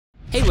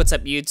Hey, what's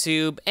up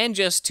YouTube? And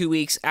just 2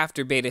 weeks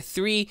after Beta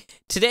 3,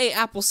 today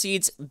Apple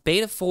seeds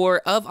Beta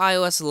 4 of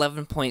iOS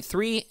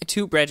 11.3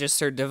 to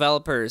registered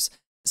developers.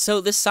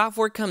 So this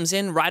software comes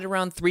in right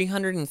around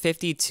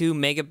 352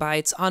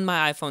 megabytes on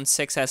my iPhone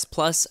 6s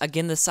Plus.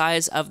 Again, the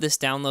size of this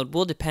download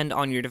will depend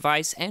on your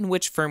device and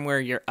which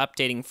firmware you're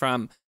updating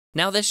from.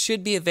 Now this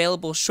should be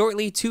available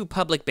shortly to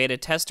public beta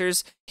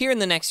testers here in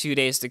the next few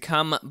days to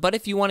come, but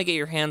if you want to get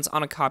your hands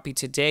on a copy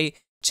today,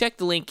 check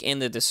the link in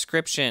the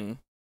description.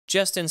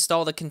 Just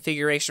install the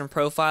configuration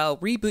profile,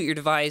 reboot your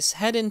device,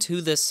 head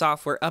into the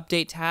software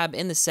update tab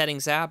in the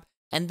settings app,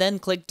 and then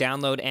click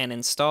download and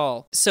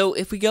install. So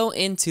if we go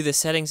into the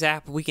settings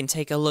app, we can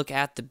take a look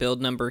at the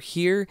build number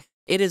here.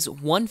 It is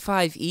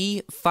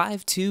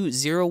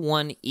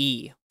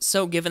 15E5201E.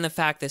 So given the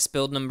fact this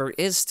build number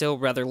is still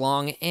rather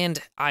long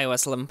and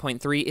iOS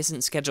 11.3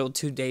 isn't scheduled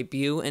to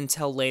debut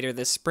until later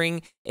this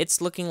spring, it's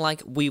looking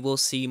like we will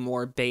see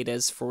more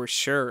betas for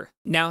sure.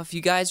 Now, if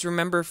you guys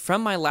remember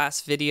from my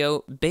last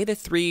video, Beta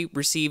 3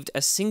 received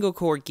a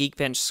single-core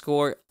GeekBench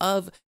score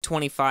of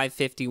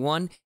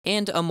 2551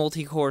 and a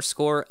multi-core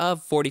score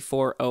of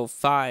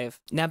 4405.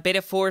 Now,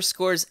 Beta 4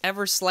 scores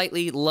ever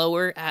slightly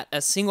lower at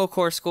a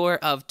single-core score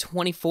of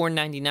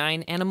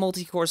 2499 and a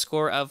multi-core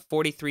score of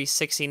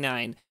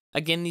 4369.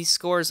 Again, these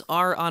scores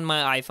are on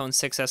my iPhone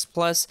 6s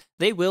Plus.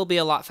 They will be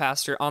a lot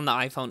faster on the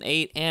iPhone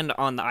 8 and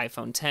on the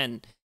iPhone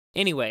 10.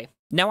 Anyway,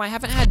 now I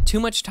haven't had too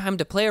much time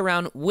to play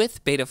around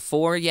with Beta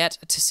 4 yet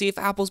to see if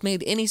Apple's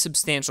made any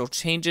substantial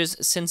changes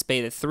since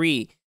Beta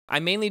 3.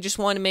 I mainly just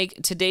want to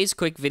make today's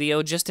quick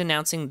video just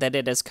announcing that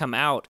it has come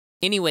out.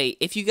 Anyway,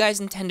 if you guys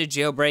intend to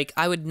jailbreak,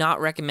 I would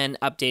not recommend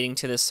updating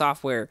to this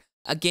software.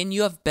 Again,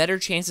 you have better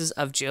chances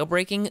of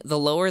jailbreaking the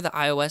lower the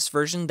iOS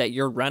version that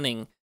you're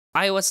running.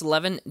 iOS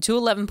 11 to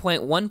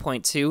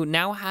 11.1.2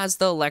 now has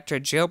the Electra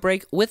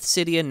jailbreak with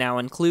Cydia now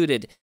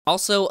included.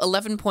 Also,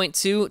 11.2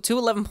 to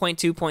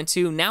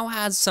 11.2.2 now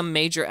has some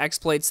major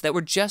exploits that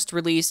were just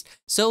released,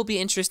 so it'll be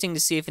interesting to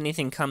see if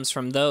anything comes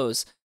from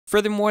those.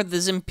 Furthermore, the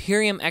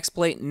Zimperium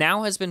exploit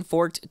now has been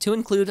forked to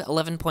include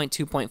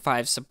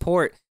 11.2.5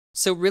 support,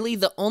 so really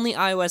the only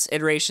iOS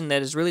iteration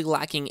that is really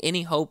lacking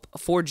any hope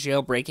for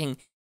jailbreaking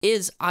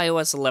is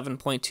iOS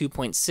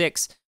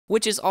 11.2.6,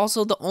 which is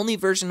also the only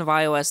version of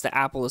iOS that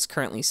Apple is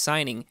currently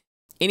signing.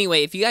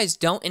 Anyway, if you guys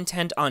don't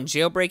intend on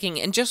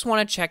jailbreaking and just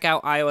want to check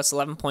out iOS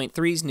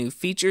 11.3's new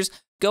features,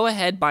 go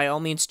ahead, by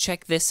all means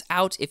check this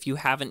out if you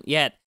haven't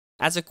yet.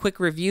 As a quick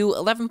review,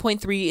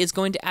 11.3 is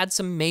going to add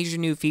some major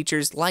new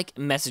features like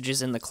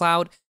messages in the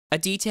cloud, a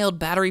detailed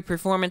battery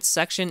performance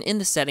section in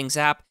the settings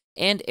app,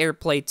 and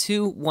AirPlay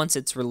 2 once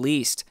it's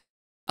released.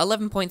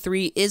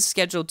 11.3 is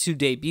scheduled to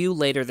debut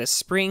later this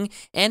spring,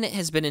 and it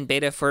has been in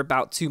beta for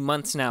about 2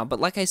 months now, but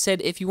like I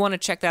said, if you want to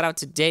check that out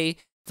today,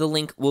 the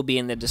link will be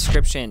in the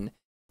description.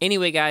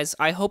 Anyway guys,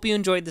 I hope you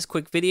enjoyed this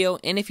quick video,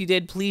 and if you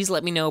did, please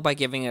let me know by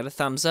giving it a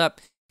thumbs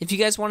up. If you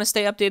guys want to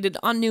stay updated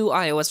on new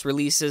iOS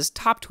releases,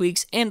 top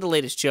tweaks, and the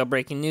latest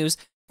jailbreaking news,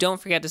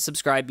 don't forget to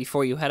subscribe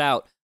before you head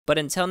out. But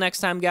until next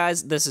time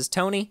guys, this is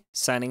Tony,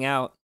 signing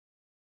out.